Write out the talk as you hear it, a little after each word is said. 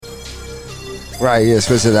Right, yeah,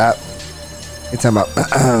 switch it up. You talking about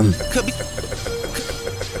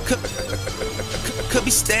could be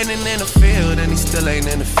standing in the field and he still ain't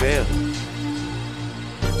in the field.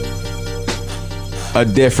 A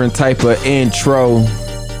different type of intro.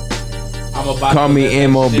 Call me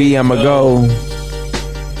MOB, I'ma go.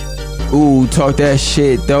 Ooh, talk that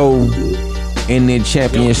shit though. In the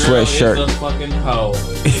champion sweatshirt. Is a fucking hoe.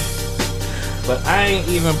 But I ain't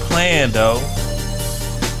even playing though.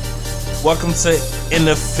 Welcome to In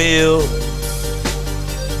the Field,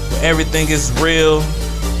 where everything is real.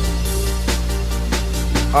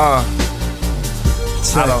 I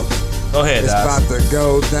don't. Go ahead, it's Doc. about to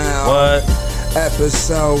go down. What?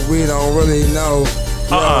 Episode we don't really know.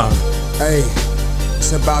 Hey,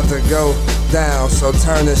 it's about to go down. So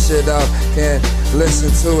turn the shit up and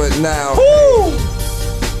listen to it now. Woo!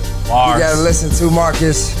 You gotta listen to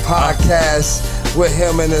Marcus podcast with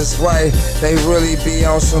him and his wife. They really be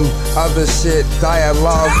on some other shit.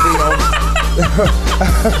 Dialogue be on.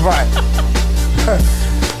 Right.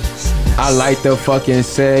 I like the fucking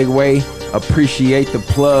segue. Appreciate the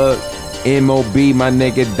plug. MOB, my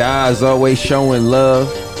nigga dies, always showing love.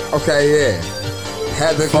 Okay, yeah.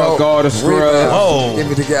 Had to Fuck go all the scrubs. Oh. Get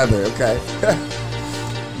me together, okay.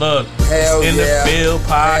 Look, Hell In yeah. the Field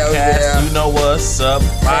podcast, Yeah. you know what's up.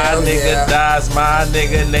 My Hell nigga yeah. dies, my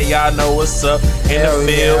nigga, y'all know what's up. In Hell the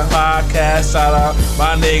Field yeah. podcast, shout out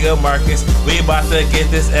my nigga Marcus. We about to get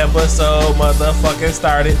this episode motherfucking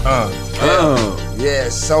started. Yeah,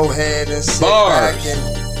 so head and sit Bars. back and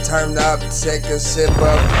turn up, take a sip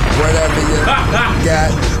of whatever you got.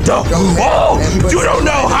 Go ahead and put you don't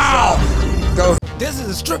know your how. hands up. Go. This is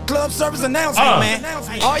a strip club service announcement, man.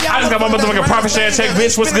 All y'all I just got my motherfucking profit share check,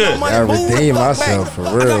 bitch. What's good? I redeem myself for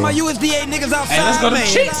I real. got my USDA niggas outside, Hey, let's go to man.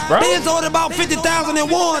 Chicks, bro. Niggas ordered about 50,000 at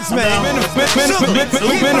once, man. Been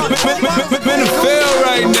a fail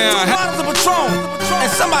right now. Bottles of Patron.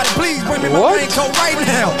 And somebody please bring me my raincoat right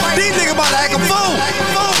now. These niggas about to act a fool.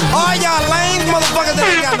 All y'all lame motherfuckers that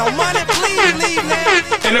ain't got no money, please leave now.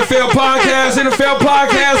 NFL podcast,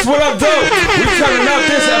 what up, dude? We turning up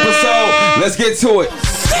this episode. Let's get to it.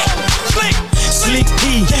 Slick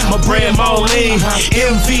P, my brand Moline.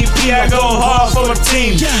 MVP, I go hard for my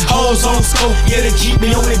team. Hoes on scope, yeah, they keep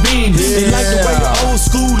me on their beam. They like the way the old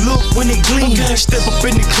school look when they gleam. Step up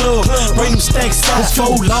in the club, bring them stacks out.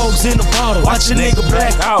 4 logs in a bottle, watch a nigga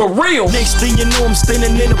black out. For real. Next thing you know, I'm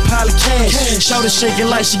standing in a pile of cash. Shout shaking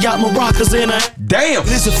like she got maracas in her. Damn.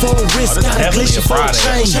 Listen for a wrist, got a glacier for a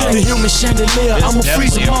chain. The human chandelier, I'ma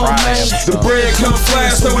freeze them all, man. The bread come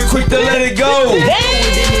fast, so we quick to let it go.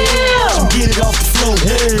 Get it off the floor.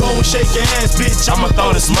 Go and shake your ass, bitch. I'ma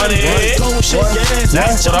throw this money in. Go and shake your ass.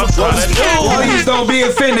 That's what I'm trying to do. Please don't be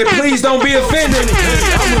offended. Please don't be offended.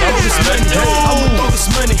 I'ma throw this money. I'ma throw this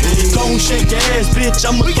money. Go and shake your ass, bitch.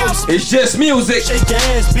 I'ma throw this money. It's just music. Shake your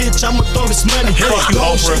ass, bitch. I'ma throw this money. Fuck you,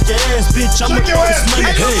 Oprah. Shake your ass, bitch. I'ma throw this money.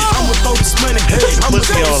 I'ma throw this money. I'ma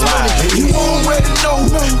throw this money. You already know,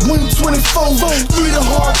 124, free the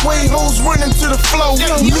hard way, hoes running to the flow.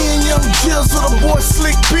 Me and Young Jills with the boy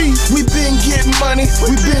Slick B. We been getting money,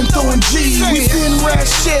 we been throwing G's. We been rap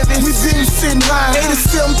Chevy, we been sitting high.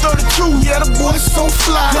 8732, yeah, the boy so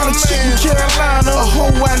fly. Got a chick in Carolina, a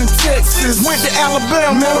hoe out in Texas. Went to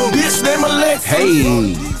Alabama, met a bitch named Alexis.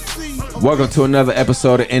 Hey. Welcome to another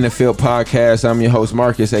episode of In the Field podcast. I'm your host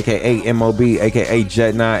Marcus, aka MOB, aka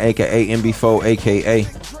Jet 9, aka MB4, aka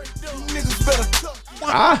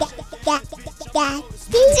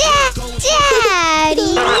Daddy.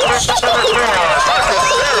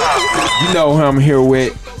 You know who I'm here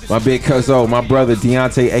with. My big cousin, my brother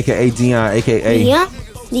Deontay, aka Dion, aka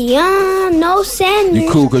Dion, no Sanders.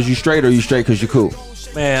 You cool cause you straight or you straight cause you cool?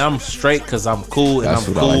 Man, I'm straight cause I'm cool, and That's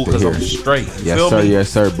I'm what I cool like to cause hear. I'm straight. You Yes feel sir, me? yes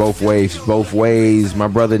sir. Both ways. My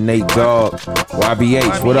brother Nate Dog,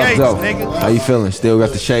 YBH. What up, though? How you feeling? Still got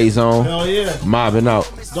the shades on? Hell yeah. Mobbing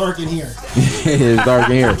out. It's dark in here. It's dark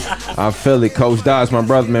in here. I feel it. Coach Dodge, my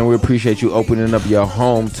brother, man. We appreciate you opening up your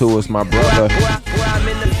home to us, my brother.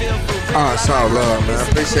 Oh, it's all love, man. I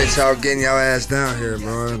appreciate y'all getting y'all ass down here,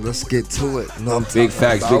 man. Let's get to it. You know what I'm Big talking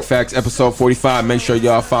facts, about. big facts. Episode 45. Make sure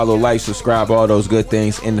y'all follow, like, subscribe, all those good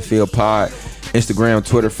things. In the Field Pod, Instagram,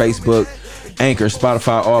 Twitter, Facebook, Anchor,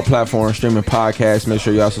 Spotify, all platforms, streaming podcasts. Make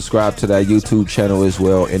sure y'all subscribe to that YouTube channel as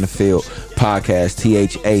well. In the Field Podcast,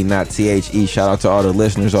 THA, not THE. Shout out to all the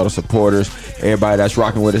listeners, all the supporters, everybody that's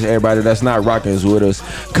rocking with us, everybody that's not rocking is with us.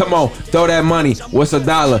 Come on, throw that money. What's $1?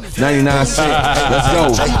 99 cents. Let's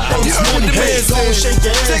go.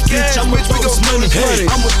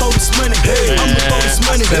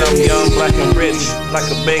 Said I'm young, black and rich, like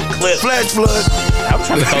a big clip. Flash flood. I'm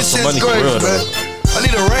trying to throw some money for real, though. I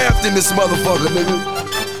need a raft in this motherfucker, nigga.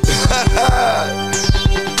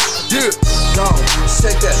 Go,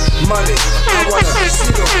 shake that money. I wanna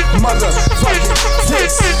see the motherfucking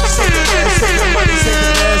tits. Shake that money, shake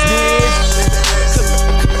that ass, bitch.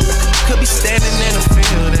 Could be standing in the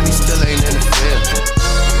field and he still ain't in the field.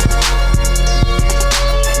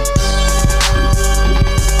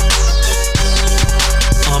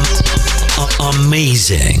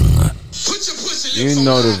 Amazing. You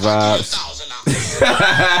know the vibes.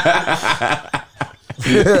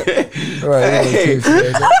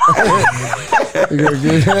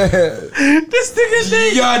 This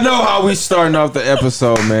nigga, y'all know how we starting off the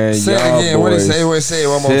episode, man. Say y'all it again. What did he say?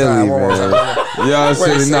 One more time. Y'all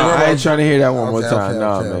say no. I ain't trying to hear that one more Okay, time. okay,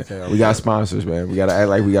 No, okay, man. okay. We got sponsors, man. We gotta act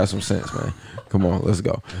like we got some sense, man. Come on, let's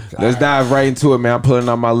go. Let's dive right into it, man. I'm pulling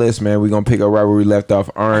on my list, man. We're gonna pick up right where we left off.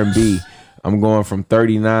 R&B. I'm going from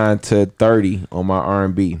 39 to 30 on my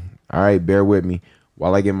R&B. All right, bear with me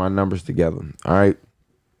while I get my numbers together. All right,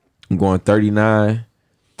 I'm going 39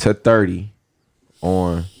 to 30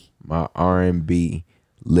 on my R&B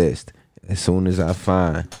list. As soon as I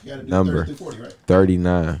find number 40, right?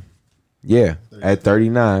 39. Yeah, 30. At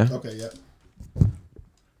 39. Okay, yeah.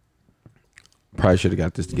 Probably should have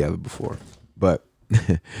got this together before. But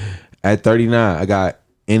at 39, I got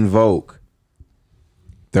In Vogue.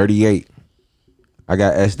 38, I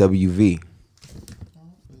got SWV.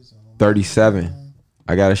 37,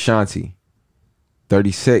 I got Ashanti.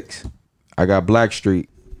 36, I got Blackstreet.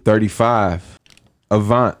 35,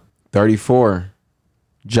 Avant. 34,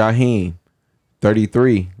 Jaheim.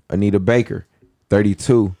 33, Anita Baker.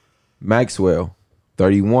 32, Maxwell.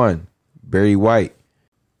 31, Barry White.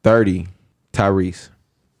 30, Tyrese.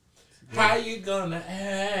 how you gonna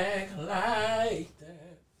act like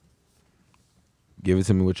that? Give it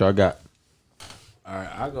to me what y'all got. All right,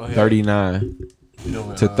 I'll go ahead. 39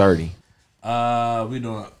 doing, to 30. We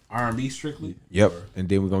doing R&B strictly? Yep. And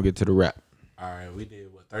then we're going to get to the rap. All right, we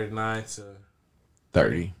did what, 39 to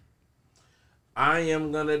 30. I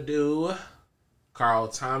am gonna do Carl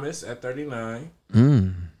Thomas at 39.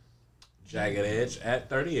 Jagged Edge at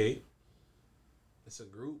 38. It's a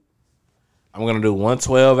group. I'm gonna do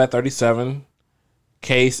 112 at 37.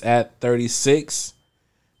 Case at 36.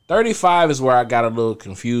 35 is where I got a little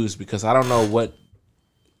confused because I don't know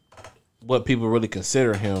what people really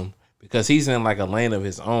consider him because he's in like a lane of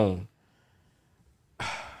his own.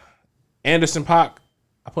 Anderson .Paak.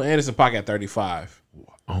 I put Anderson .Paak at 35.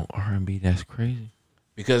 Oh, R&B, that's crazy.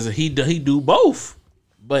 Because he do both,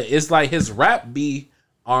 but it's like his rap be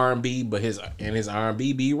R&B, but his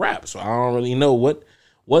R&B be rap. So I don't really know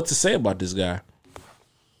what to say about this guy.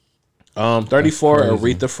 34,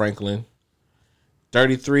 Aretha Franklin.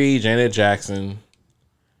 33, Janet Jackson.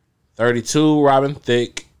 32, Robin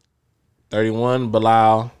Thicke. 31,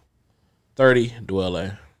 Bilal. 30,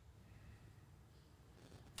 Dwelle.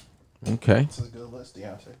 Okay. That's a good list,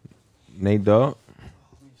 Deontay. Nate Dogg.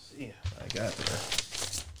 Let me see. I got there.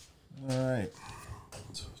 All right.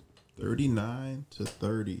 39 to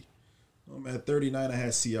 30. I'm at 39. I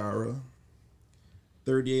had Ciara.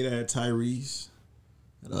 38. I had Tyrese.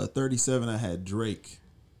 At 37. I had Drake.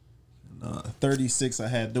 And, 36. I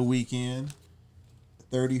had The Weeknd.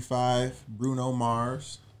 35. Bruno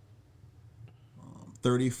Mars.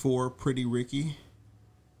 34. Pretty Ricky.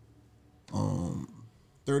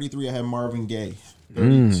 33. I had Marvin Gaye.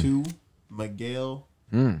 32. Miguel.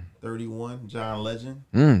 31. John Legend.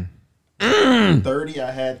 30.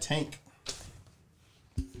 I had Tank.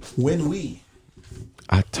 When We.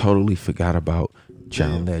 I totally forgot about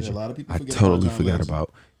John Legend. A lot of people I forget totally about John forgot Legend.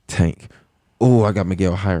 about Tank. Oh, I got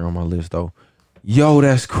Miguel higher on my list though. Yo,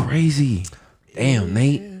 that's crazy. Damn,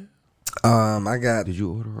 Nate. I got Did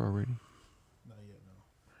you order already? Not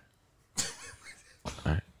yet, no.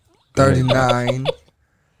 All right. 39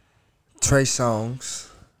 Trey Songz.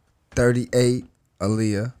 38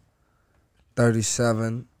 Aaliyah.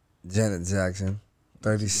 37 Janet Jackson.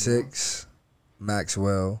 36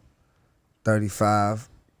 Maxwell. 35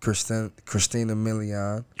 Christina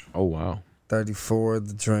Milian. Oh wow. 34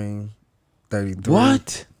 The Dream. 33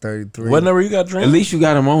 What? 33 What number you got, Dream? At least you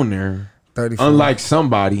got him on there. 34 Unlike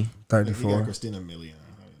somebody. He got 34 Christina Milian.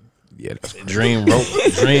 Yeah, that's Dream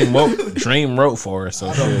wrote for us. So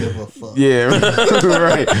I don't give a fuck. yeah,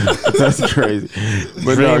 right. That's crazy.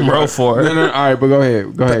 But Dream wrote for it. No, all right, but go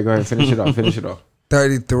ahead. Finish it off.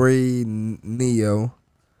 33 Neo.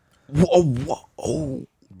 Whoa.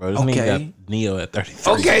 Bro, this nigga got Neo at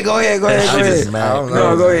 33. Okay, go ahead. just mad. I don't No,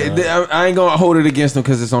 know. go ahead. I ain't gonna hold it against him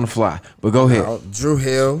because it's on the fly. But go ahead. Drew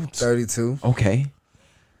Hill 32. Okay.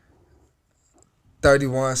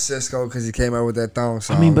 31 Cisco because he came out with that thong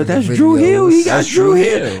song. I mean, but that's Drew Hill. He got Drew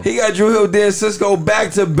Hill. He got Drew Hill, then Cisco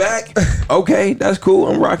back to back. Okay, that's cool.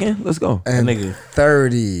 I'm rocking. Let's go. And nigga.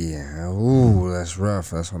 30. Ooh, that's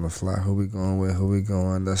rough. That's on the fly. Who we going with?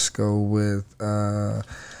 Let's go with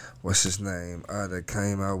what's his name? That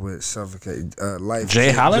came out with Suffocate. Life.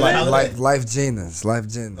 Jay Holiday? Life Genius.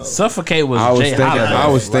 Suffocate was Jay Holiday. I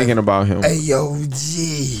was thinking about him.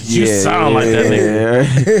 AOG. You sound like that nigga.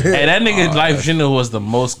 Hey, that nigga Life Genius was the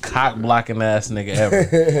most cock blocking ass nigga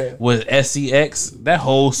ever. With SEX, that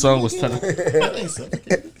whole song was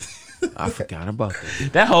I forgot about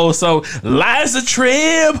that. That whole song, Liza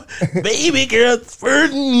Tripp, baby girl,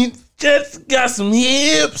 just got some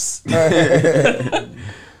hips.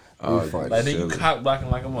 Like you cock blocking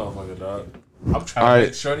like a motherfucker, dog. I'm trying to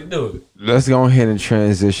make sure they do it. Let's go ahead and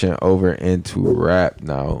transition over into rap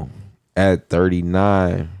now. At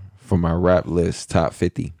 39 for my rap list, top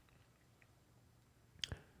 50.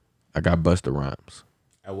 I got Busta Rhymes.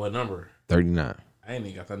 At what number? 39. I ain't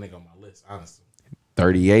even got that nigga on my list, honestly.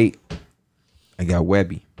 38. I got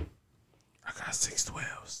Webby. I got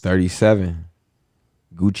 612s. 37.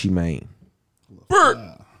 Gucci Mane. Bert.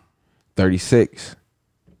 36.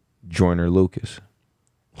 Joyner Lucas.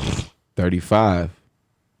 35.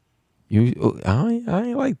 I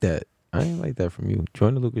ain't like that. I ain't like that from you.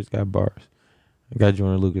 Joyner Lucas got bars. I got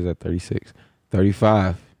Joyner Lucas at 36.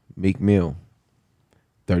 35. Meek Mill.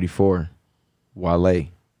 34. Wale.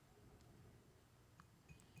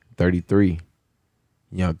 33.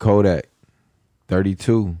 Young Kodak.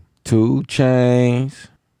 32. 2 Chainz.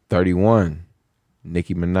 31.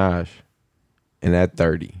 Nicki Minaj. And at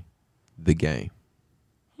 30. The Game.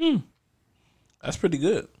 That's pretty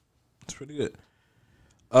good.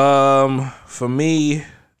 For me,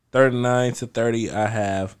 39 to 30, I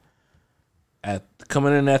have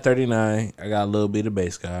coming in at 39, I got a little bit of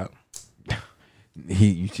Bass God.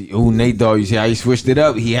 Nate Dogg, you see how he switched it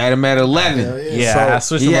up? He had him at 11. Yeah, I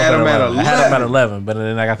switched him up at 11. I had him at 11, but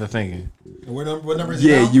then I got to thinking. What number is it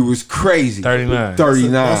now? You was crazy. 39.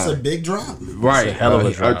 39. That's a big drop. Right. That's a hell of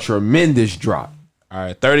a drop. A tremendous drop. All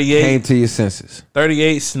right, 38. Came to your senses.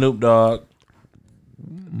 38, Snoop Dogg.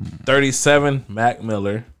 37, Mac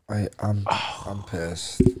Miller. Wait, I'm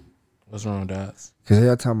pissed. What's wrong, Dots? Because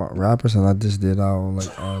y'all talking about rappers and I just did all like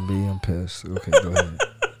R&B. I'm pissed. Okay, go ahead.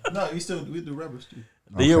 No, we do rappers too.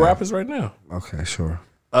 Do your rappers right now? Okay, sure.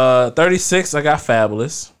 36, I got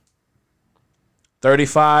Fabulous.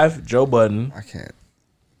 35, Joe Budden. I can't.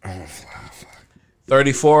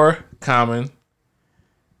 34, Common.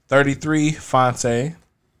 33, Fonte.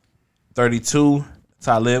 32,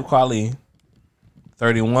 Talib Kweli.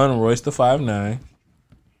 31, Royce the 5'9".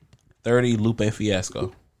 30, Lupe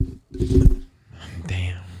Fiasco.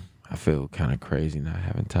 Damn. I feel kind of crazy not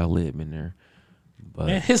having Talib in there. But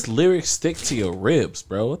Man, his lyrics stick to your ribs,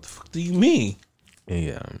 bro. What the fuck do you mean?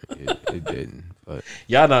 Yeah, it didn't. But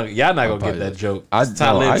Y'all not gonna get that joke.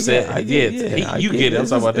 Talib said, you get it. I'm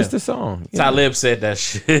talking about it's that. the song. Talib said that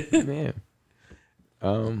shit. Man.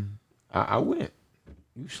 I went.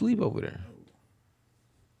 You sleep over there.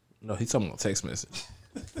 No, he's talking about text message.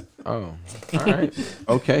 Oh, all right.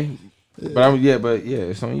 Okay. But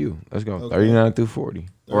it's on you. Let's go. Okay. 39 through 40.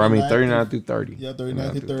 Or 39 through 30. Yeah,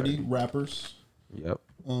 39 through 30 rappers. Yep.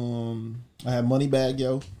 I have Moneybagg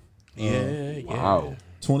Yo. Yeah. Wow.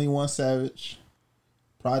 21 Savage.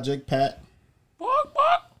 Project Pat.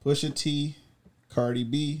 Pusha T. Cardi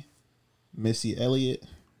B. Missy Elliott.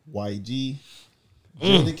 YG.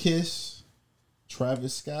 Jadakiss.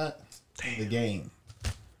 Travis Scott. The Game.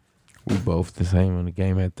 We both the same on the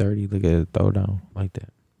Game at 30. Look at the throwdown like that.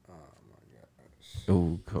 Oh my gosh.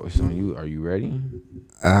 Oh, it's on you. Are you ready?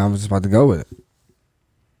 I'm just about to go with it.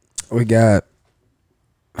 We got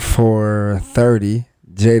for 30,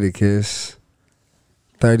 Jadakiss.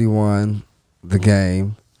 31, The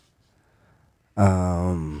Game.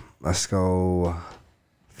 Let's go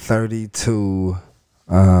 32,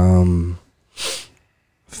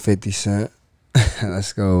 50 Cent.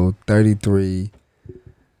 Let's go 33,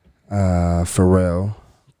 Pharrell.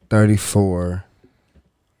 34,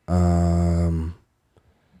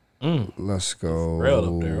 let's go Pharrell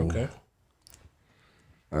up there,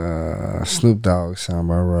 okay. Snoop Dogg sound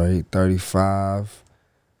about right. 35.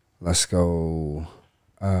 Let's go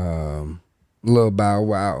Lil Bow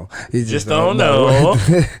Wow. He just don't know.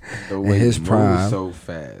 The way his he prime. moves so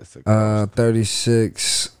fast.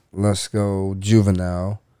 36. Let's go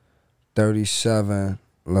Juvenile. 37.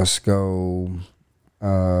 Let's go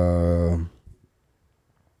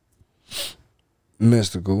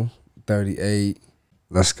Mystical. 38.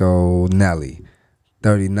 Let's go Nelly.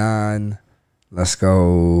 39. Let's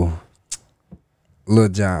go Lil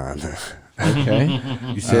Jon. Okay.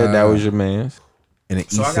 You said that was your man's. And an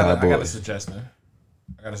So East Side I got boy. a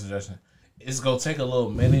suggestion. It's gonna take a little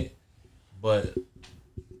minute, but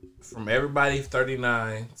from everybody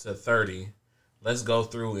 39 to 30, let's go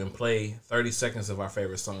through and play 30 seconds of our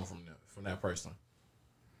favorite song from that person.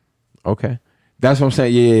 Okay. That's what I'm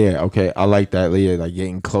saying. Yeah. Okay. I like that. Yeah, like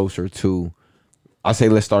getting closer to. I say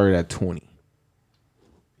let's start it at 20.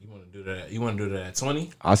 You want to do that? You want to do that at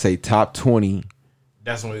 20? I say top 20.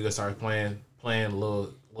 That's when we're gonna start playing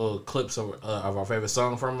little clips of our favorite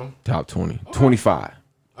song from them. Top 20. 25.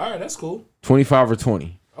 All right, that's cool. 25 or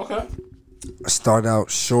 20. Okay. Start out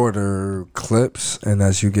shorter clips, and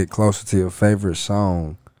as you get closer to your favorite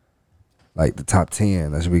song, like the top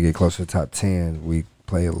 10, as we get closer to top 10, we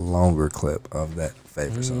play a longer clip of that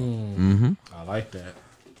favorite song. Mm-hmm. I like that.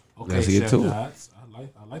 Okay, Let's get Chef to it. Dots.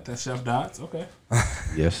 I like that, Chef Dots. Okay.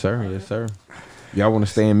 Yes, sir. Yes, sir. Y'all want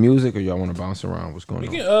to stay in music or y'all want to bounce around? What's going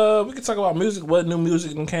on? We can talk about music. What new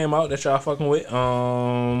music done came out that y'all fucking with?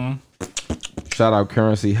 Shout out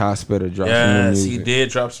Currency Hospital. Drop some new music. He did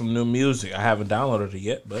drop some new music. I haven't downloaded it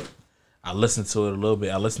yet, but I listened to it a little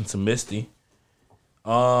bit. I listened to Misty.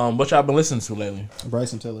 What y'all been listening to lately?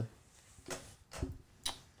 Bryson Tiller.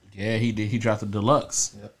 Yeah, he did. He dropped the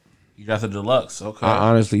deluxe. Yep. He dropped the deluxe. Okay. I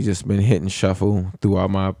honestly just been hitting shuffle throughout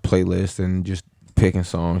my playlist and just picking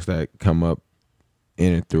songs that come up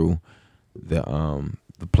in and through the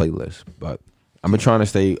playlist. But I've been trying to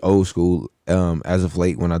stay old school as of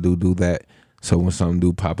late when I do that. So when something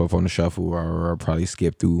do pop up on the shuffle or I'll probably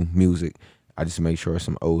skip through music, I just make sure it's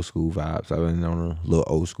some old school vibes. I've been on a little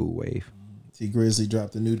old school wave. T Grizzly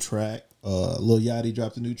dropped a new track. Lil Yachty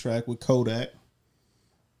dropped a new track with Kodak.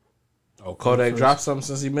 Oh, Kodak dropped something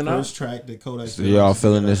since he been out? First track that Kodak. So y'all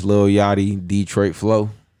feeling this Lil Yachty Detroit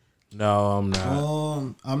flow? No, I'm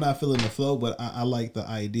not. I'm not feeling the flow, but I like the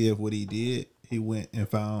idea of what he did. He went and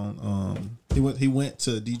found he went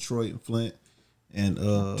to Detroit and Flint, and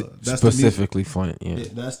that's specifically Flint. Yeah,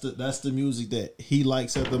 that's the music that he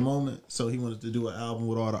likes at the moment. So he wanted to do an album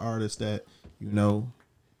with all the artists that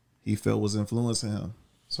he felt was influencing him.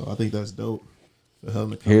 So I think that's dope for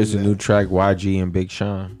him to come. Here's a new track, YG and Big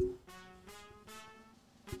Sean.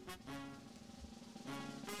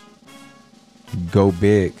 Go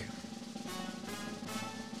big.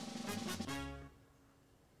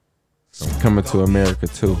 I'm coming to America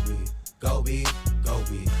too.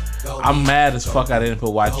 I'm mad as fuck I didn't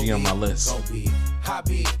put YG on my list.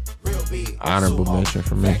 Honorable mention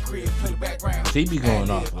for me. He be going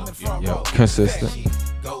off. Yo, consistent.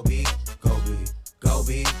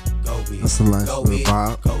 That's a nice little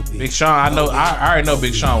vibe. Big Sean, I already know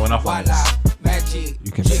Big Sean went off on this.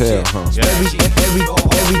 You can tell, huh? Yeah.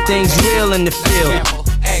 Everything's real in the field.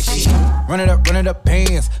 Run it up,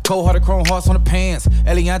 bands. Cold hearted chrome hearts on the pants.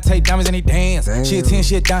 Eliante diamonds and they dance. Shit 10,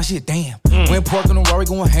 shit down, shit damn. When pork on the Rory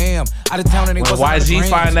going ham. Out of town and they When YG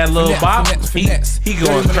find that little bop, he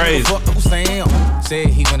going crazy. Said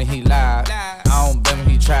he when he lied. I don't blame him,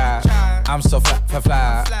 he tried. I'm so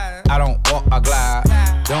fly. I don't walk, I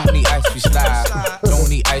glide. Don't need ice, we slide. Don't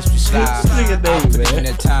need ice, we slide. I put it in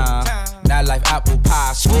that time. Not like apple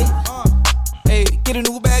pie, sweet. Hey, get a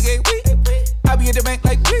new bag, hey, I be at the bank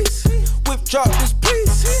like please. Whip drop this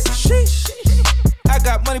please. Sheesh. I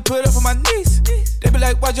got money put up for my niece. They be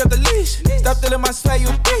like, why'd you have the leash? Stop telling my swag, you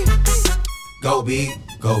beat. Go big,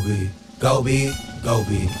 go big, go big, go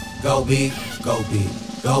big, go big, go big,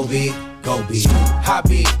 go big, go big. Hot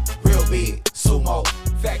big, real big, sumo,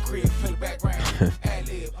 fat crib, play the background.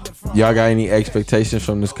 Y'all got any expectations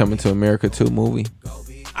from this Coming to America 2 movie?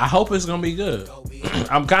 I hope it's gonna be good.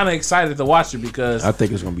 I'm kind of excited to watch it because I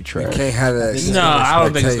think it's gonna be trash. Can't have that. No, I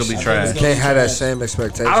don't think it's gonna be trash. Can't have that same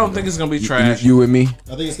expectation. I don't think it's gonna be trash. You with me?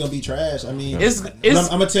 I think it's gonna be trash. I mean,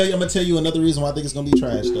 I'm gonna tell you another reason why I think it's gonna be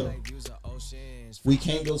trash though. We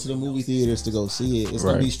can't go to the movie theaters to go see it. It's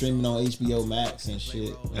gonna be streaming on HBO Max and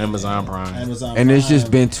shit. Amazon Prime. And it's just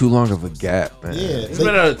been too long of a gap, man. Yeah, it's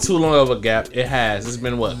been too long of a gap. It has. It's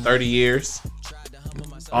been what, 30 years?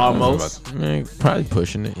 Almost. Man, probably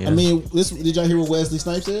pushing it. Yeah. I mean, did y'all hear what Wesley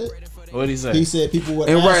Snipes said? What did he say? He said people would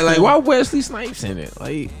and ask right, like him, why Wesley Snipes in it?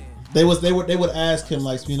 Like they would ask him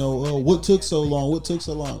like, what took so long? What took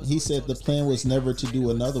so long? He said the plan was never to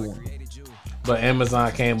do another one. But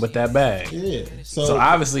Amazon came with that bag. Yeah. So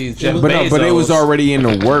obviously Jeff but Bezos. But it was already in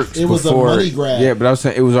the works. It was before, a money grab. Yeah, but I was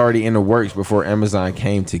saying it was already in the works before Amazon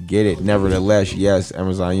came to get it. Nevertheless, yes,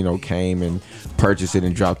 Amazon, came and purchased it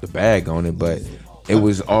and dropped the bag on it, but it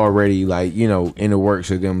was already like, in the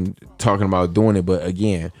works of them talking about doing it. But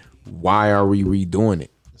again, why are we redoing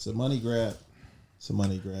it? It's a money grab.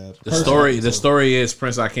 The story is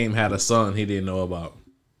Prince Akeem had a son he didn't know about.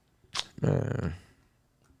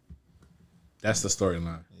 That's the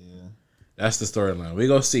storyline. Yeah, that's the storyline. We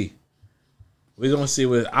gonna see. We gonna see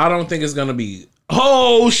what. I don't think it's gonna be.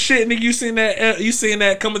 Oh shit, nigga! You seen that? You seen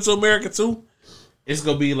that Coming to America too? It's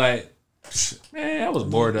gonna be like, man, I was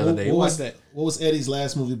bored the other day. What was Eddie's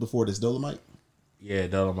last movie before this? Dolomite. Yeah,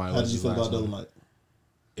 Dolomite. How did you feel about Dolomite?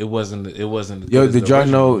 It wasn't. Yo, did y'all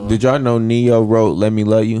know? Did y'all know Neo wrote "Let Me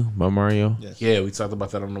Love You" by Mario? Yes. Yeah, we talked about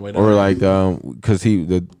that on the way down. Or like, cause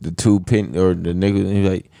the two pin or the nigga he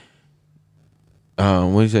like,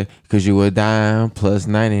 what do you say? Cause you were down plus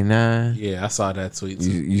 99. Yeah, I saw that tweet too.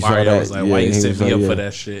 You Mario saw that? was like, why you set me up for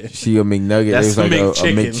that shit? She a McNugget. That's it was like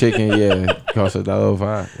McChicken. a McChicken. Yeah, cost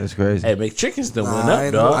 $1.05. That's crazy. Hey, McChicken's still went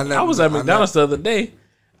up, dog. I was at McDonald's the other day.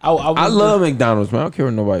 I love McDonald's, man. I don't care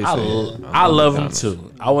what nobody says. I love them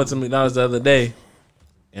too. I went to McDonald's the other day,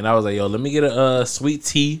 and I was like, yo, let me get a sweet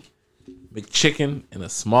tea, McChicken, and a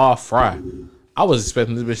small fry. I was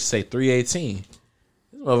expecting this bitch to say $3.18. This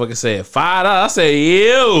motherfucker said $5. I said,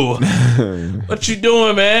 ew. What you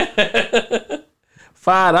doing, man?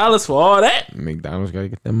 $5 for all that? McDonald's gotta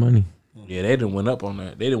get that money. Yeah, they didn't went up on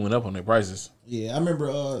that. They didn't went up on their prices. Yeah, I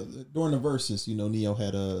remember during the verses, Neo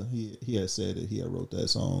had he had said that he had wrote that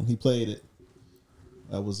song. He played it.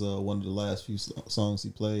 That was one of the last few songs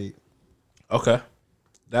he played. Okay,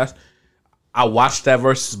 I watched that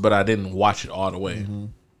verses, but I didn't watch it all the way. Mm-hmm.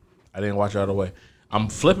 I didn't watch it all the way. I'm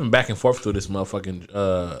flipping back and forth through this motherfucking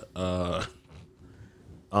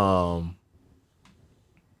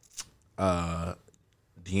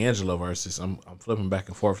D'Angelo verses. I'm flipping back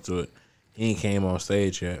and forth to it. He ain't came on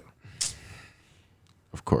stage yet.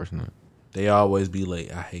 Of course not. They always be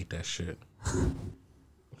late. I hate that shit.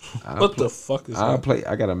 What the fuck is that?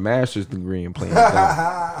 I got a master's degree in playing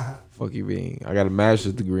golf. Fuck you mean? I got a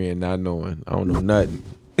master's degree in not knowing. I don't know nothing.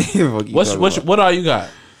 What all you got?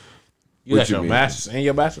 You got your mean? master's and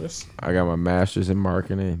your bachelor's? I got my master's in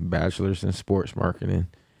marketing, bachelor's in sports marketing.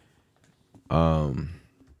 I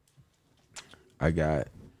got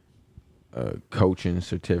a coaching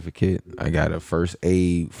certificate. I got a first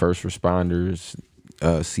aid, first responders,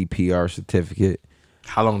 CPR certificate.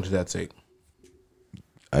 How long did that take?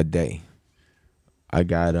 A day. I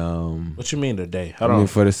got What you mean a day? I mean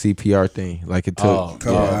for the CPR thing, like it took a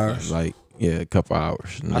couple hours. like a couple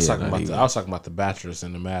hours. I was talking about the bachelor's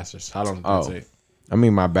and the master's. How long did that take? I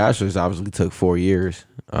mean, my bachelor's obviously took 4 years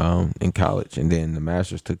in college, and then the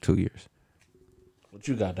master's took 2 years. What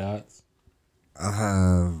you got, Dots? I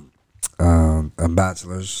have a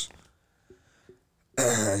bachelor's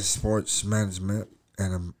in sports management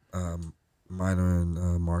and a minor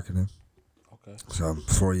in marketing. Okay. So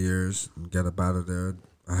 4 years, got up out of there.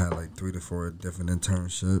 I had like 3 to 4 different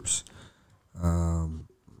internships.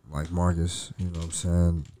 Like Marcus, you know what I'm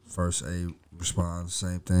saying? First aid response,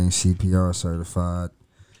 same thing. CPR certified,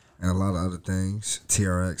 and a lot of other things.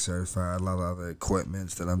 TRX certified, a lot of other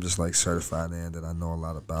equipments that I'm just like certified in that I know a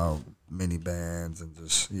lot about. Mini bands and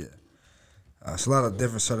just, yeah. It's a lot of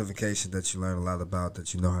different certifications that you learn a lot about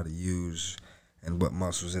that you know how to use and what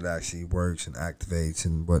muscles it actually works and activates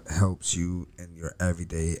and what helps you in your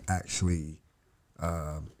everyday actually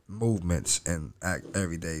movements and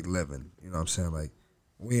everyday living. You know what I'm saying? Like,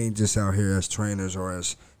 we ain't just out here as trainers or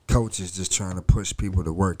as coaches just trying to push people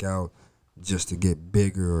to work out just to get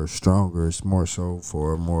bigger or stronger. It's more so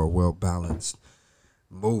for a more well-balanced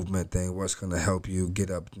movement thing. What's going to help you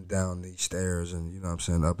get up and down these stairs and, you know what I'm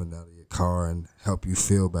saying, up and down of your car and help you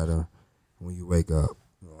feel better when you wake up.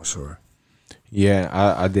 Oh, sure. Yeah,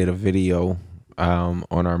 I did a video on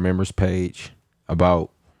our members page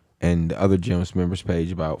about, and the other gym's members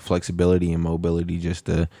page about flexibility and mobility, just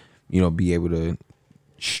to, be able to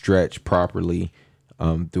stretch properly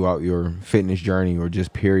throughout your fitness journey or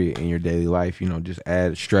just period in your daily life. Just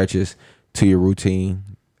add stretches to your routine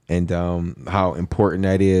and how important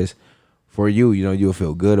that is for you. You'll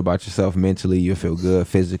feel good about yourself mentally. You'll feel good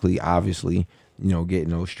physically, obviously, getting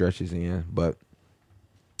those stretches in. But,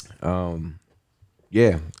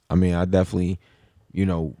 yeah, I mean, I definitely,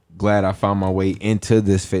 glad I found my way into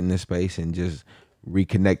this fitness space and just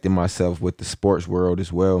reconnecting myself with the sports world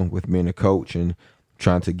as well, with being a coach and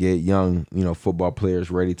trying to get young, football players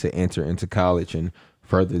ready to enter into college and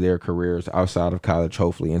further their careers outside of college,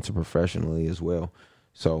 hopefully into professionally as well.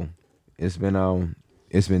 So it's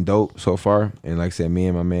been dope so far. And like I said, me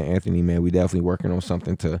and my man Anthony, man, we definitely working on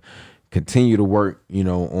something to continue to work,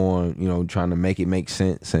 on, trying to make it make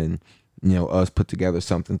sense and, us put together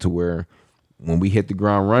something to where when we hit the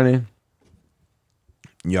ground running,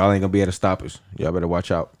 y'all ain't gonna be able to stop us. Y'all better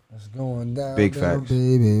watch out. It's going down, big down, facts,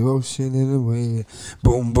 baby. Ocean in the wind,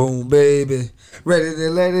 boom, boom, baby. Ready to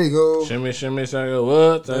let it go. Shimmy, shimmy, shimmy,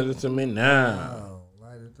 what? Turn it to me now.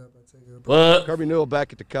 Light it up and take a What? Kirby Newell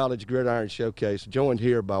back at the College Gridiron Showcase, joined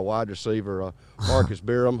here by wide receiver Marcus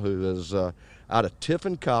Byram, who is out of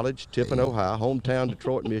Tiffin College, Tiffin, Ohio, hometown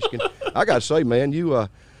Detroit, Michigan. I got to say, man, your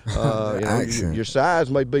size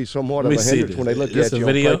may be somewhat of a hindrance when they look at you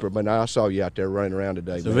on paper, but I saw you out there running around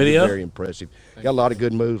today. Man. Video? Very impressive. Got a lot of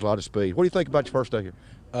good moves, a lot of speed. What do you think about your first day here?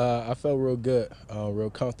 I felt real good, real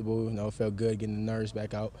comfortable. Felt good getting the nerves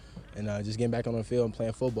back out and just getting back on the field and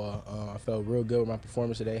playing football. I felt real good with my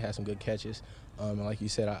performance today. Had some good catches. And like you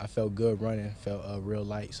said, I felt good running. Felt real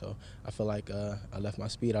light. So I feel like I left my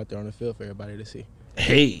speed out there on the field for everybody to see.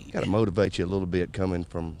 Hey, got to motivate you a little bit coming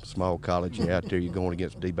from small college. You're out there, you're going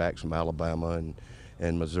against D-backs from Alabama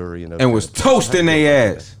and Missouri. And was toasting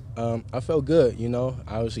their ass. I felt good.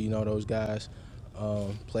 Obviously, those guys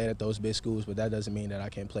played at those big schools, but that doesn't mean that I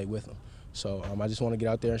can't play with them. So I just want to get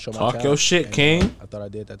out there and show my talent. Talk your shit, and, King. I thought I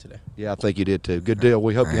did that today. Yeah, I think you did too. Good deal.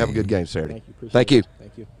 We hope you have a good game Saturday. Thank you.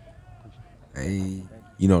 Thank you. Hey.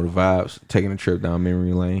 You know the vibes. Taking a trip down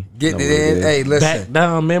memory lane. Getting it in. Hey, listen. Back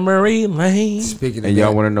down memory lane. Speaking of and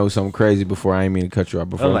y'all want to know something crazy before I ain't mean to cut you off.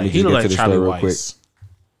 Before let me just get to the story real quick.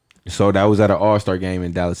 So that was at an All-Star game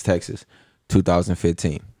in Dallas, Texas,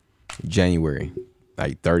 2015, January,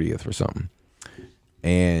 like 30th or something.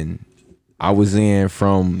 And I was in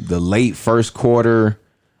from the late first quarter,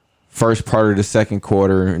 first part of the second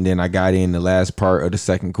quarter, and then I got in the last part of the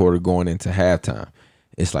second quarter going into halftime.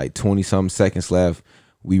 It's like 20-something seconds left.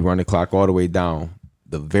 We run the clock all the way down.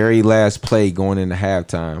 The very last play going into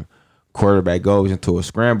halftime, quarterback goes into a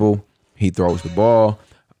scramble. He throws the ball.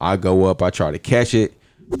 I go up. I try to catch it.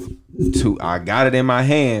 I got it in my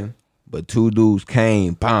hand, but two dudes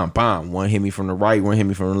came, bam, bam. One hit me from the right, one hit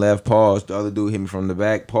me from the left, pause. The other dude hit me from the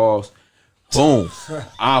back, pause. Boom.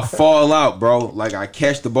 I fall out, bro. Like I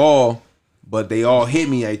catch the ball, but they all hit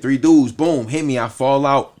me. Like three dudes, boom, hit me. I fall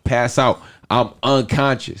out, pass out. I'm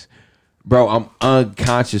unconscious. Bro, I'm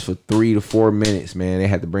unconscious for 3 to 4 minutes, man. They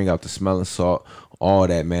had to bring out the smelling salt, all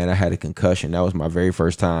that, man. I had a concussion. That was my very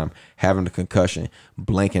first time having a concussion,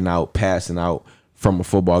 blanking out, passing out from a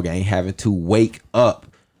football game, having to wake up.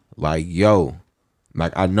 Like, yo,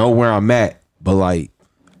 like I know where I'm at, but like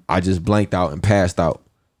I just blanked out and passed out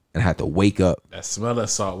and had to wake up. That smell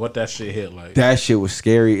of salt, what that shit hit like? That shit was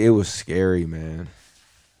scary. It was scary, man.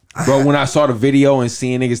 Bro, when I saw the video and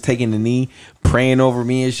seeing niggas taking the knee, praying over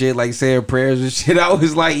me and shit, like saying prayers and shit, I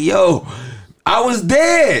was like, yo, I was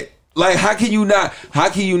dead. Like, how can you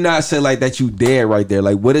not say like that you dead right there?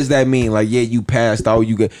 Like, what does that mean? Like, yeah, you passed out,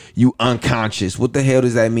 you unconscious. What the hell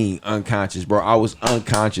does that mean? Unconscious, bro. I was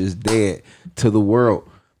unconscious, dead to the world.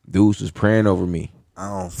 Dudes was praying over me. I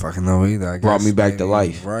don't fucking know either. I guess brought me back to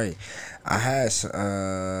life. Right. I had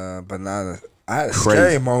a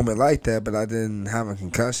scary moment like that, but I didn't have a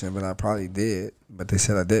concussion, but I probably did. But they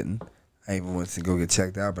said I didn't. I even went to go get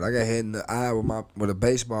checked out. But I got hit in the eye with a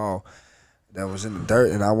baseball that was in the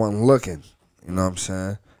dirt, and I wasn't looking. You know what I'm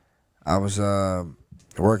saying? I was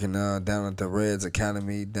working down at the Reds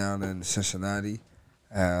Academy down in Cincinnati.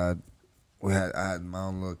 I had my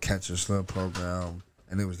own little catcher slip program,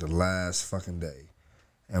 and it was the last fucking day.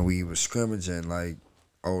 And we was scrimmaging like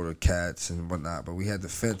older cats and whatnot, but we had the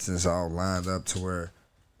fences all lined up to where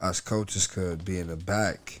us coaches could be in the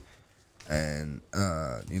back, and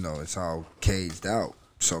it's all caged out.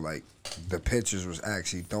 So like the pitchers was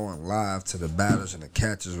actually throwing live to the batters, and the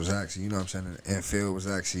catchers was actually, you know what I'm saying, the infield was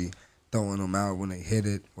actually throwing them out when they hit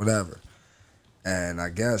it, whatever. And I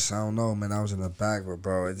guess, I don't know, man, I was in the back, but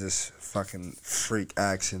bro, it just fucking freak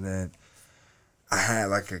accident. I had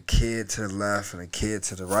like a kid to the left and a kid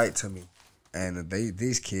to the right to me. And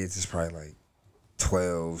these kids is probably like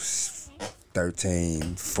 12,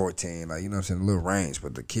 13, 14, like, you know what I'm saying, a little range.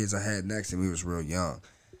 But the kids I had next to me was real young.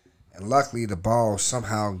 And luckily the ball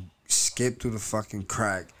somehow skipped through the fucking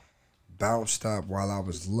crack, bounced up while I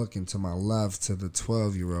was looking to my left to the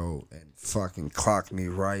 12-year-old and fucking clocked me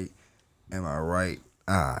right in my right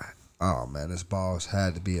eye. Oh, man, this ball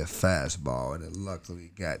had to be a fastball, and it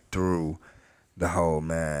luckily got through the hole,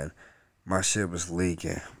 man. My shit was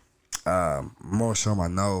leaking. More so my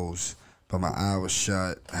nose, but my eye was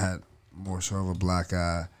shut. I had more so of a black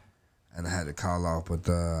eye, and I had to call off. But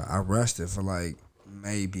I rested for like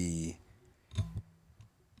maybe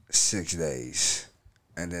 6 days,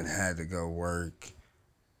 and then had to go work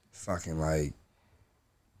fucking like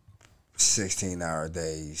 16-hour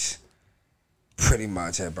days, pretty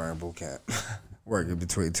much at Burn Boot Camp, working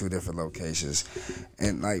between 2 different locations.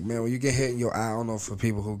 And like, man, when you get hit in your eye, I don't know for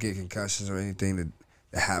people who get concussions or anything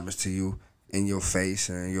that happens to you in your face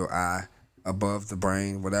or in your eye, above the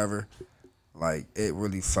brain, whatever, like it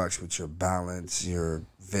really fucks with your balance, your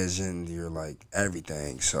vision, your like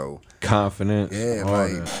everything. So confidence. Yeah,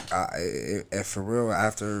 like for real,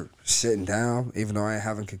 after sitting down, even though I ain't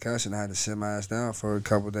having concussion, I had to sit my ass down for a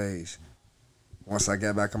couple days. Once I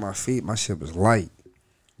got back on my feet, my shit was light.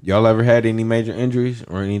 Y'all ever had any major injuries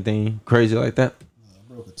or anything crazy like that?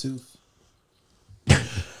 I broke a tooth. Is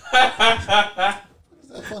that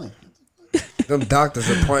funny? Them doctor's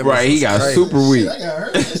appointments. Right, he got crazy. super weak. I got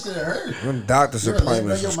hurt. That shit hurt. Them doctor's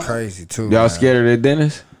appointments was crazy too. Y'all man. scared of the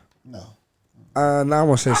dentist? No. No, I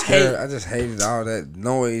won't say scared. I just hated all that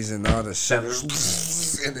noise and all the shit.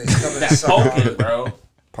 That poking, bro.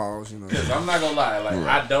 Pause, you know. Because I'm not gonna lie, like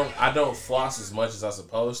I don't floss as much as I'm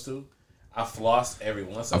supposed to. I floss every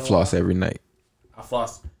once in a while. I floss every night. I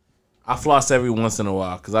floss every once in a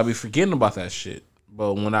while because I be forgetting about that shit.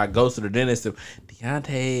 But when I go to the dentist,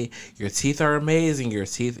 Deontay, your teeth are amazing. Your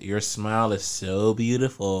smile is so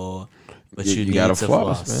beautiful. But you need gotta to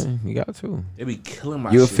floss, man. You got to. They be killing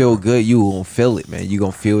my You'll shit. feel good. You won't feel it, man. You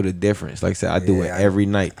gonna feel the difference. Like I said, I do it every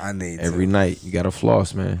night. I need every night. You gotta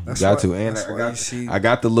floss, man. That's you got why- to. And that's why I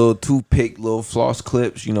got the little toothpick, little floss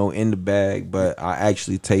clips, in the bag. But I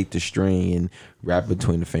actually take the string and wrap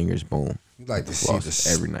between the fingers. Boom. You like to see floss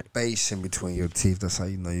the every night. space in between your teeth. That's how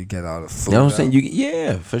you know you get all the food. You know what I'm out. saying?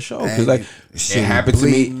 Yeah, for sure. Because And like shit it happened to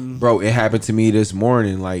me, bleeding. bro. It happened to me this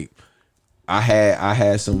morning. Like I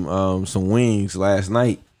had some wings last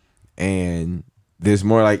night, and this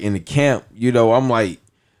more like in the camp. I'm like,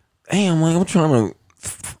 damn, like I'm trying to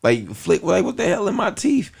like flick like what the hell in my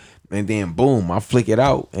teeth, and then boom, I flick it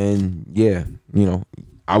out, and yeah,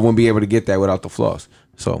 I wouldn't be able to get that without the floss.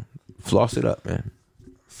 So floss it up, man.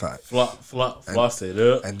 Fact. Floss it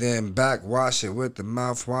up. And then backwash it with the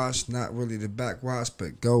mouthwash. Not really the backwash,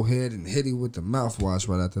 but go ahead and hit it with the mouthwash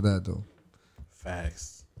right after that, though.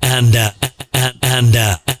 Facts. And now.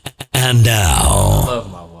 I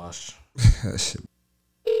love my wash. That shit.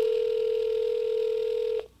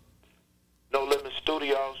 No Limit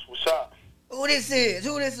Studios, what's up? Who this is?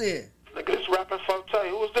 Nigga, this rapping Forte,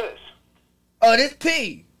 who is this? Oh, this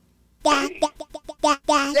P. Yeah,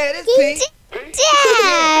 this P.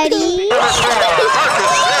 Daddy.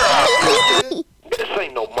 This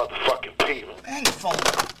ain't no motherfucking P. Hang the phone.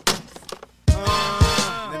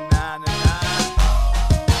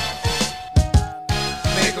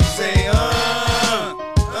 Make 'em say,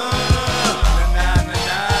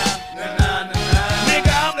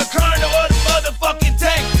 Nigga, I'm the colonel of the motherfucking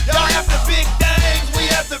tank. Y'all have the big things, we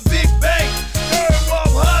have the big bang. Third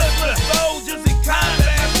world husband, soldiers in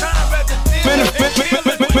combat, combat the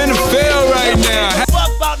Finna fail right now.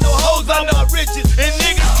 Fuck about no hoes, I know riches. And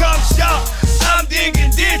niggas come short, I'm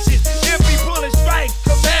digging ditches. If we pulling strikes,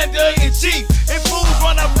 commander in chief. And fools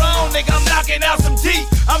run up wrong, nigga, I'm knocking out some teeth.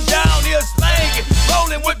 I'm down here slanging,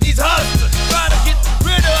 rolling with these hustlers. Trying to get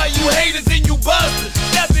rid of you haters and you busters.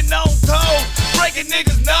 Stepping on toes, breaking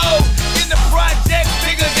niggas' nose. In the project,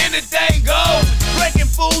 bigger than the thing goes. Breaking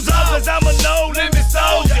fools up, cause I'm a no-limit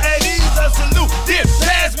soldier. Hey, these a salute, then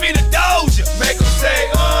pass me the doja. Make 'em say,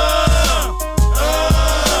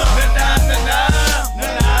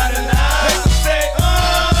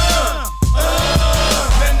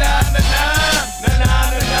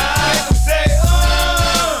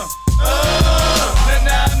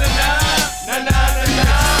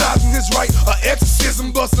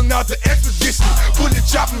 Exorcism busting out the expedition. Bullet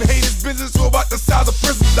chopping haters business all about the size of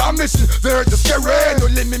prisons. Our mission, they heard the scary. No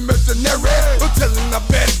limit mercenary. I'm telling I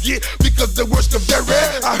better get because the worst of their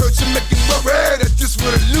red. I heard you making worry that this for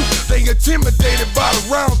the loot. They intimidated by the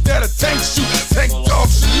rounds that a tank shoot. Tank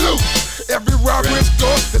dogs salute. Every robbery is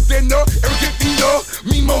door, cause they know everything we know.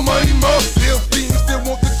 Me more money, more. Little beans still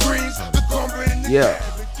want the greens. The cornbread and the Yeah.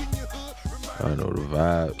 I know the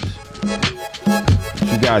vibes.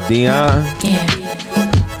 You got Dion.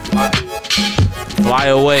 Fly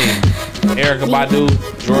Away. Erykah Badu,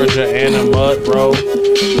 Georgia, Anna Mud, bro.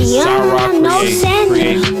 Sound Rock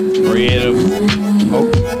creative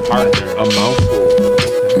partner. A mouthful.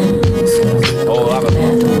 Whole lot of them.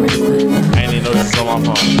 I ain't even know this was on my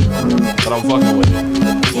phone, but I'm fucking with it.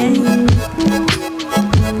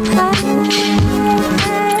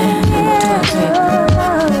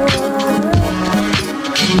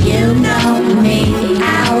 You know me,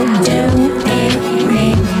 I'll do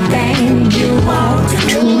anything you want to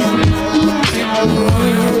do.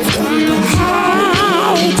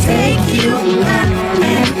 I'll take you up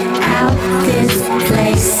and out this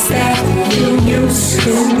place that you used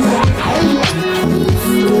to.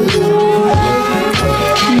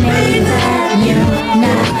 May the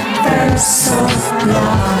universal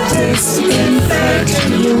law disinvert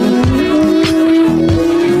you.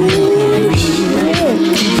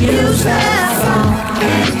 Use the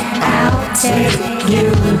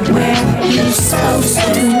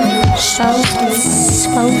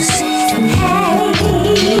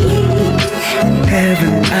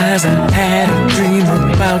 'cause I had a dream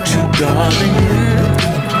about you, darling.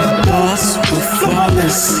 Thoughts were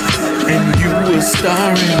flawless, and you were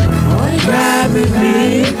starring. Ride with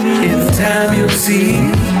me, in time you'll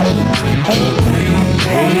see.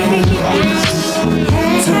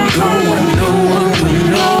 To go where no one will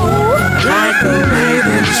know, like the way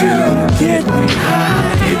that you get me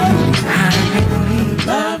high, get me high.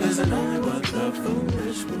 Love isn't only what the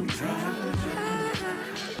foolish will try.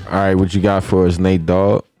 All right, what you got for us, Nate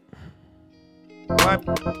Dogg?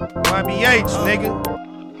 YBH, nigga.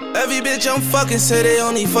 Every bitch I'm fucking say they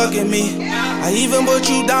only fucking me. I even bought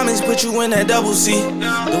you diamonds, put you in that double C.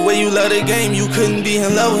 The way you love the game, you couldn't be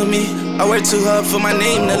in love with me. I work too hard for my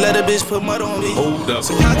name to let a bitch put mud on me.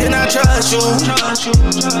 So how can I trust you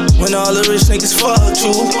when all the rich niggas fuck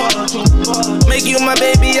you? Make you my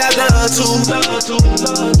baby, I love to.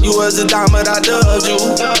 You was a dime, but I loved you.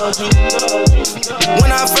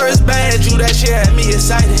 When I first bagged you, that shit had me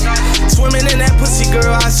excited. Swimming in that pussy,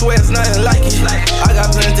 girl, I swear it's nothing like it. I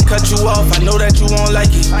got plans to cut you off, I know that you won't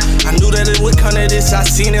like it. I knew that it would come to this, I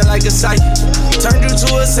seen it like a sight. Turned you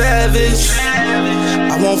to a savage.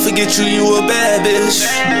 I won't forget you, you a bad bitch.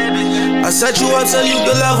 I set you up so you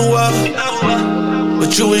could level up,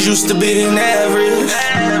 but you was used to being average.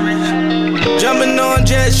 Jumping on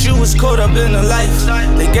jets, you was caught up in the life.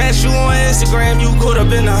 They gas you on Instagram, you caught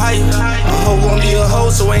up in the hype. A hoe won't be a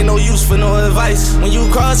hoe, so ain't no use for no advice. When you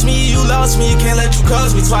cross me, you lost me, can't let you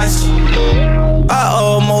cross me twice. I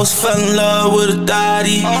almost fell in love with a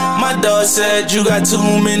thotty. My dog said you got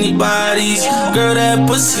too many bodies. Girl, that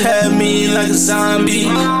pussy had me like a zombie.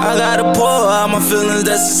 I gotta pour out my feelings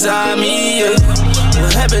that's inside me, yeah.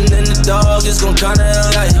 What happened in the dog is gon' kinda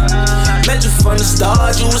like. Met you from the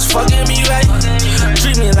start, you was fucking me right.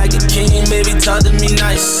 Treat me like a king, baby, talk to me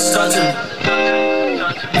nice. Talk to me.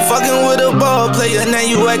 Fucking with a ball player, now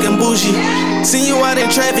you acting bougie. Seen you out in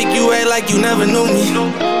traffic, you act like you never knew me.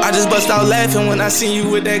 I just bust out laughing when I seen you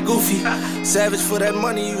with that goofy. Savage for that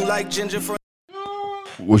money, you like ginger from.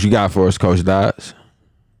 What you got for us, Coach Dodds?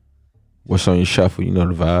 What's on your shuffle? You know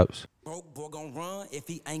the vibes. Broke boy gon' run if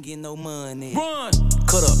he ain't getting no money. Run!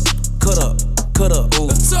 Cut up, cut up, cut up, ooh.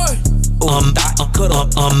 Cut up,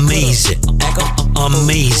 amazing,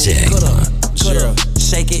 amazing. Cut up,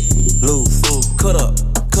 shake it, loose. Cut up,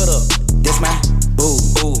 that's my boo.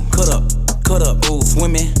 Cut up, ooh.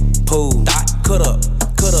 Swimming pool. Cut up,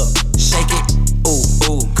 shake it,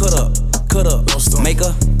 ooh. Cut up, make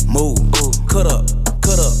a move. Cut up.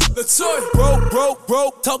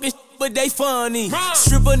 Broke, talking but they funny.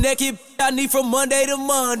 Stripper naked, I need from Monday to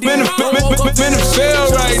Monday.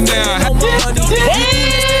 Benefell right now.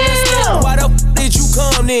 Why the f did you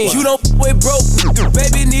come in? You don't with broke,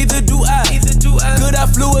 baby, neither do I. Good, I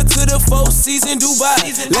flew her to the Four Seasons Dubai.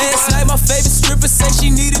 Last night, my favorite stripper said she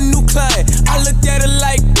need a new client. I looked at her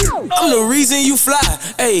like, I'm the reason you fly.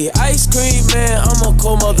 Hey, ice cream, man, I'm a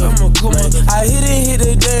cool mother. I hit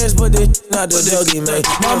the dance, but this not the Dougie, man.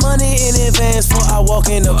 My money in advance before I walk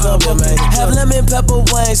in the club, man. Have lemon pepper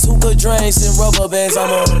wings, hookah drinks, and rubber bands. I'm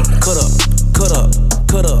on cut up, ooh,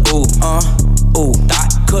 cut up,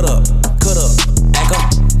 act up,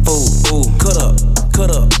 ooh, cut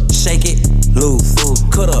up, shake it, loose,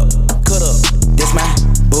 cut up, that's my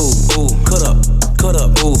boo, cut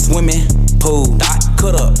up, ooh, swimming pool,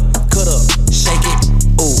 cut up, shake it,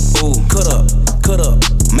 ooh, cut up,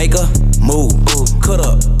 make a move, cut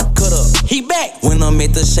up. He back. When I'm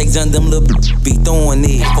at the shake, done them little be throwing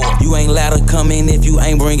it. You ain't allowed to come in if you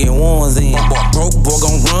ain't bringing ones in. Broke boy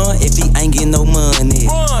gon' run if he ain't getting no money.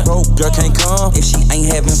 Broke girl can't come if she ain't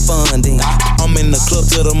having fun then. I'm in the club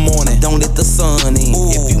till the morning, don't let the sun in.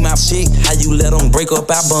 If you my chick, how you let them break up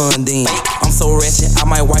our bonding? I'm so ratchet, I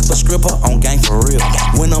might wipe a stripper on gang for real.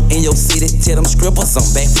 When I'm in your city, tell them strippers I'm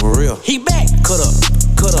back for real. He back. Cut up,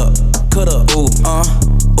 ooh, cut up,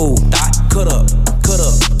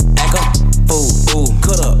 act up, ooh,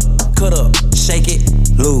 cut up, shake it,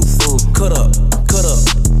 loose, cut up,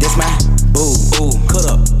 that's my boo, cut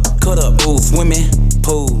up, ooh, swimming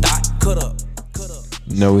pool, cut up.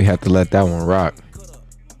 You know we have to let that one rock.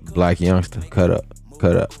 Black Youngster, cut up.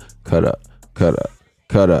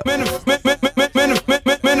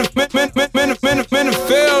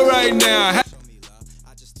 Benefell right now.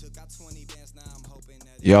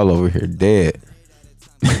 Y'all over here dead.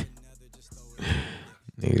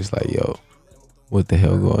 Niggas like, yo, what the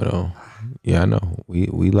hell going on? Yeah, I know. We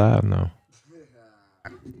live now.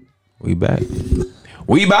 We back.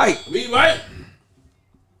 We bite.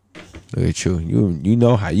 Look at you. You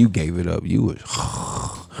know how you gave it up. You was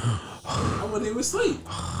I wasn't even asleep.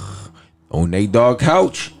 on Nate Dogg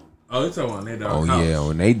couch. Oh, you talking about Nate Dogg Oh couch? yeah,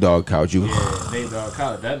 on Nate Dogg couch. You Yeah, Nate Dogg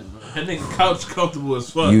couch. That That nigga couch comfortable as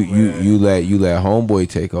fuck. You let homeboy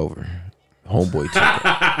take over. Homeboy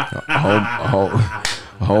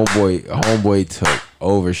took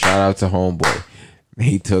over. Shout out to homeboy.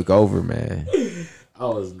 He took over, man.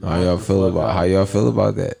 How y'all feel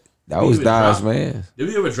about that? That was Di's man. Did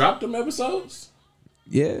we ever drop them episodes?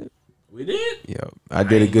 Yeah. We did? Yeah. I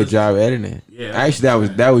did a good job editing. Yeah. Actually,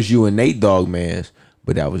 that was you and Nate Dogg man's,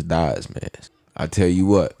 but that was Di's man's. I tell you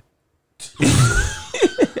what.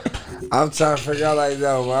 I'm trying to figure out like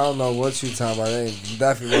that. Well, I don't know what you talking about. They ain't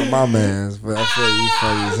definitely one of my mans, but I feel you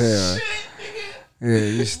funny as hell. Yeah,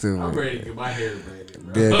 you stupid. I'm ready to get my hair braided,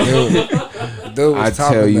 bro. Yeah, dude was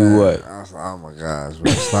I tell you that. what. I was like, oh my gosh,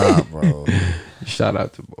 bro, stop, bro. Shout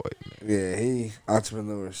out to boy, man. Yeah, he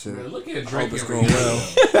entrepreneur shit. Man, look at Drake Hope it's and going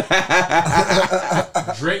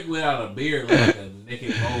well. Drake without a beard like a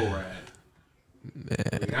naked mole rat.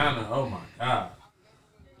 Rihanna, oh my god.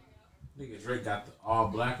 Nigga Drake got the all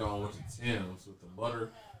black on with the Timbs with the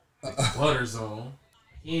butters on.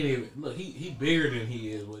 He ain't even look. He bigger than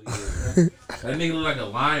he is. What he is. Man. That nigga look like a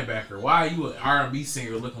linebacker. Why are you an R&B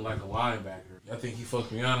singer looking like a linebacker? I think he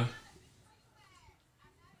fucked Rihanna.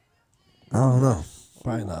 I don't know.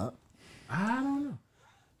 Probably not. I don't know.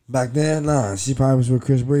 Back then, nah. She probably was with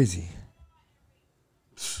Chris Breezy.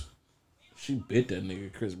 She bit that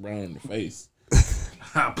nigga Chris Brown in the face.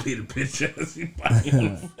 I'll beat a bitch ass. She bite him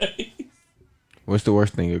in the face. What's the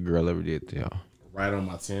worst thing a girl ever did to y'all? Right on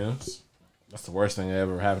my Timbs. That's the worst thing that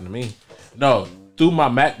ever happened to me. No, threw my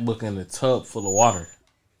MacBook in a tub full of water.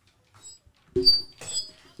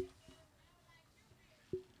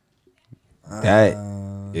 That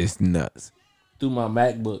is nuts. Threw my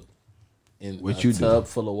MacBook in a tub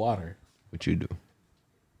full of water. What you do?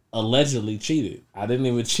 Allegedly cheated. I didn't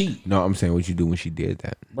even cheat. No, I'm saying what you do when she did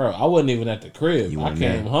that. Bro, I wasn't even at the crib. I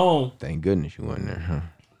came home. Thank goodness you weren't there, huh?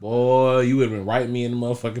 Boy, you would have been writing me in the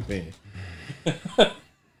motherfucking pen.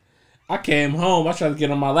 I came home. I tried to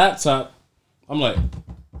get on my laptop. I'm like,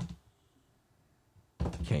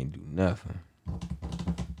 can't do nothing.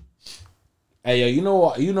 Hey, yo, you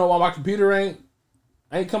know why my computer ain't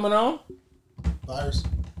coming on? Virus.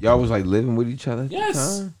 Y'all was like living with each other at the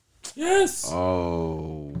Yes. time? Yes.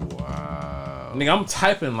 Oh, wow. Nigga, I'm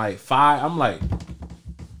typing like 5. I'm like,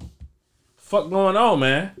 fuck going on,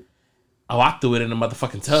 man? Oh, I threw it in the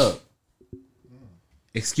motherfucking tub.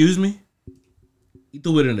 Excuse me? You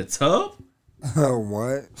threw it in the tub?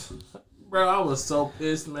 What? Bro, I was so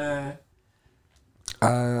pissed, man.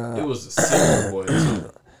 It was a single boy too.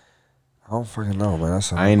 I don't fucking know, man.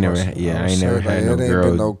 That's I ain't never had no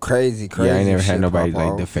girl. No crazy. Yeah, I ain't never had shit nobody pop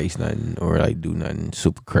like off. to face nothing or like do nothing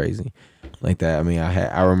super crazy like that. I mean,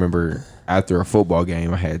 I remember after a football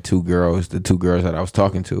game, I had two girls. The two girls that I was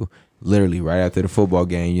talking to, literally right after the football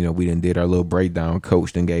game, you know, we done did our little breakdown.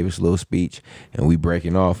 Coach then gave us a little speech, and we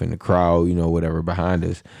breaking off in the crowd, you know, whatever behind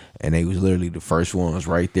us, and they was literally the first ones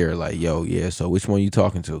right there, like, yo, yeah. So which one you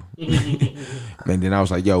talking to? And then I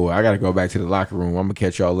was like, yo, well, I gotta go back to the locker room. I'm gonna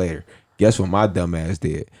catch y'all later. Guess what my dumb ass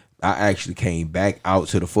did? I actually came back out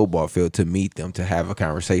to the football field to meet them to have a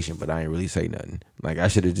conversation, but I ain't really say nothing. Like I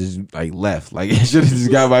should have just like left. Like I should have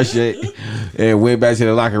just got my shit and went back to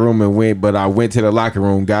the locker room but I went to the locker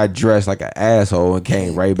room, got dressed like an asshole, and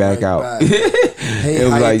came right back out. Hey, it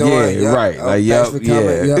was how like, you doing? yeah, Yep. right. Oh, Like, thanks yep, for coming.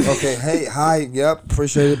 yeah. Yep. Okay, hey, hi, yep,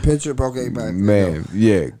 appreciate the picture. Okay, back. Man,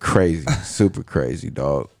 yeah, crazy. Super crazy,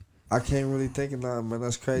 dog. I can't really think of nothing, man.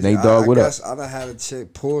 That's crazy. Nate Dogg, what I up? guess I done had a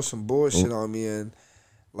chick pull some bullshit on me, and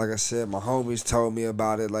like I said, my homies told me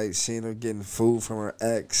about it, like seeing her getting food from her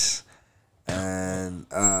ex, and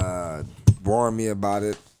warned me about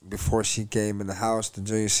it before she came in the house, the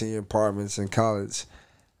junior senior apartments in college,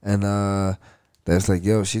 and they was like,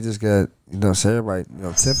 yo, she just got, you know, so everybody, you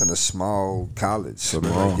know, Tiff in a small college, so they're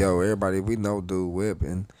like, yo, everybody we know dude whip,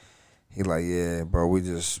 and he like, yeah, bro, we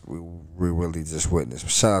really just witnessed.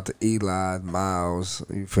 Shout out to Eli, Miles,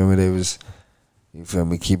 you feel me? They was, you feel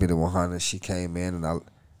me, keeping it 100. She came in and I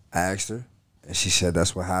asked her, and she said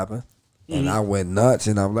that's what happened. And I went nuts,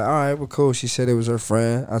 and I'm like, all right, well, cool. She said it was her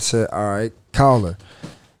friend. I said, all right, call her.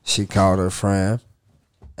 She called her friend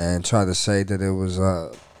and tried to say that it was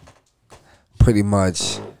pretty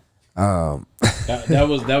much. That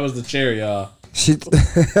was the chair, y'all. She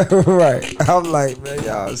right. I'm like, man,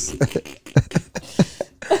 y'all.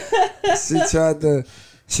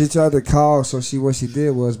 She tried to call. So what she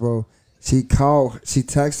did was, bro, she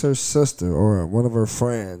texted her sister or one of her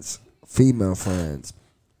friends, female friends,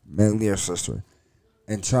 mainly her sister,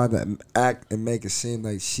 and tried to act and make it seem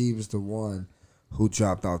like she was the one who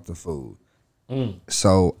dropped off the food.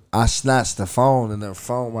 So I snatched the phone and her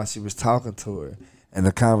phone while she was talking to her, and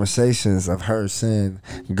the conversations of her saying,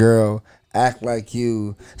 "Girl, act like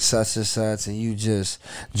you such and such, and you just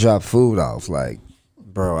drop food off. Like,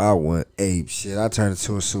 bro, I went ape shit. I turned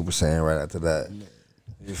into a Super Saiyan right after that.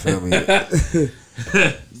 You feel me?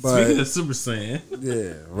 Speaking of Super Saiyan.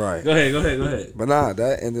 Yeah, right. Go ahead. But nah,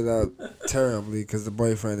 that ended up terribly because the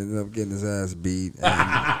boyfriend ended up getting his ass beat.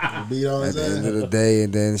 And beat on his at the ass? end of the day,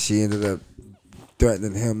 and then she ended up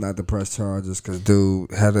threatening him not to press charges because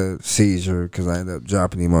dude had a seizure because I ended up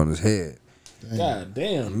dropping him on his head. God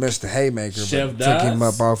damn. Mr. Haymaker Chef but took him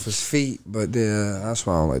Daz? up off his feet. But yeah, that's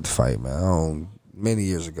why I don't like to fight, man. Many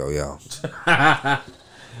years ago, y'all.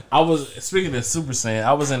 I was speaking of Super Saiyan.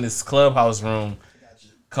 I was in this clubhouse room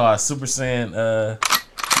called Super Saiyan.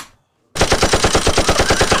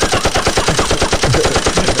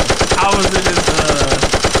 I was in this.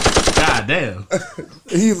 God damn.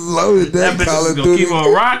 He loaded that. That bitch Call is of gonna Duty. keep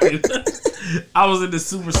on rocking. I was in the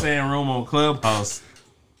Super Saiyan room on Clubhouse.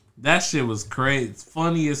 That shit was crazy.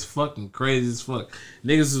 Funny as fucking crazy as fuck.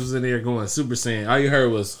 Niggas was in there going Super Saiyan. All you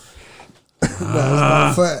heard was. No, it's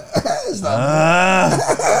not fun. It's not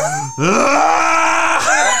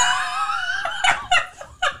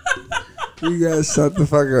You guys shut the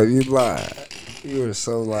fuck up. You lied. You were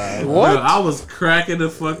so lying. What? I was cracking the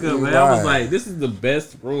fuck up, You man. I was lied. like, this is the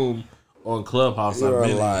best room on Clubhouse You I've were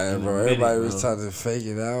been lying, in. bro. Everybody was trying to fake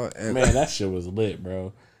it out. And Man, that shit was lit,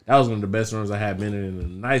 bro. That was one of the best rooms I had been in a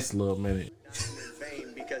nice little minute.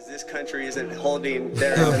 Because this country isn't holding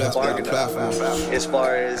their end of the bargain up as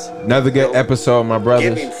far as Another good episode, my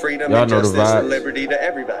brothers. giving freedom Y'all and know the justice and vibes. liberty to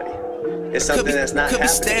everybody. It's something that's not Could be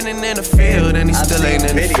happening. standing in the field and he I've still seen ain't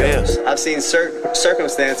in the videos. field. I've seen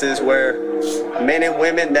circumstances where men and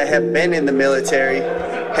women that have been in the military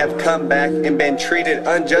have come back and been treated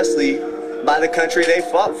unjustly by the country they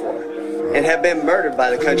fought for and have been murdered by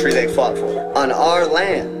the country they fought for on our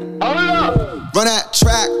land. Run that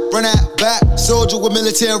track, run that back. Soldier with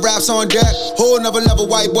military raps on deck. Whole nother level,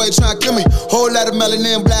 white boy tryna kill me. Whole lot of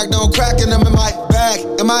melanin black, don't crack in them in my bag.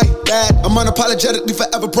 Am I bad? I'm unapologetically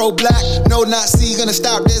forever pro-black. No Nazi gonna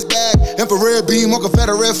stop this bag. Infrared beam on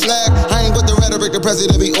Confederate flag. I ain't with the rhetoric the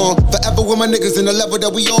president be on. Forever with my niggas in the level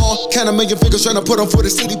that we on. Count a million figures tryna put them for the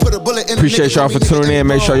city. Put a bullet in the Appreciate y'all for tuning in.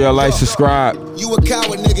 Make sure y'all like, subscribe. You a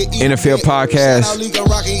coward, nigga. NFL Podcast,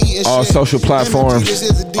 all social platforms,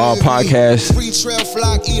 all podcasts, Free trail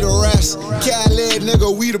flock, eat a rest. Cat-led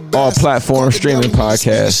nigga, we the best. all platforms, streaming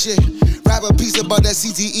podcasts. Rap a piece about that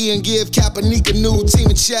CTE and give Kaepernick a new team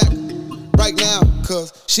a check. Right now,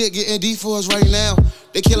 cause shit getting deep for us right now.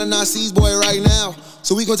 They killing Nazis, boy, right now.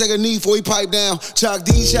 So we gon' take a knee before he pipe down. Chuck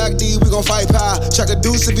D, we gon' fight pie. Chuck a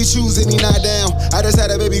deuce if he choose and he not down. I just had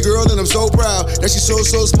a baby girl and I'm so proud that she's so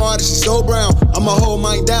smart and she's so brown. I'ma hold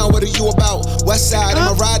mine down, what are you about? West side,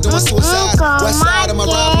 I'ma ride doing suicide. West side, I'ma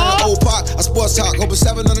ride playing old park. I sports talk, open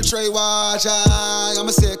 7 on the trade watch. I'ma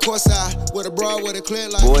say course side, with a broad, with a clear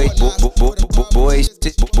like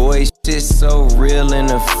Boy, shit so real in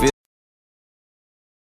the field.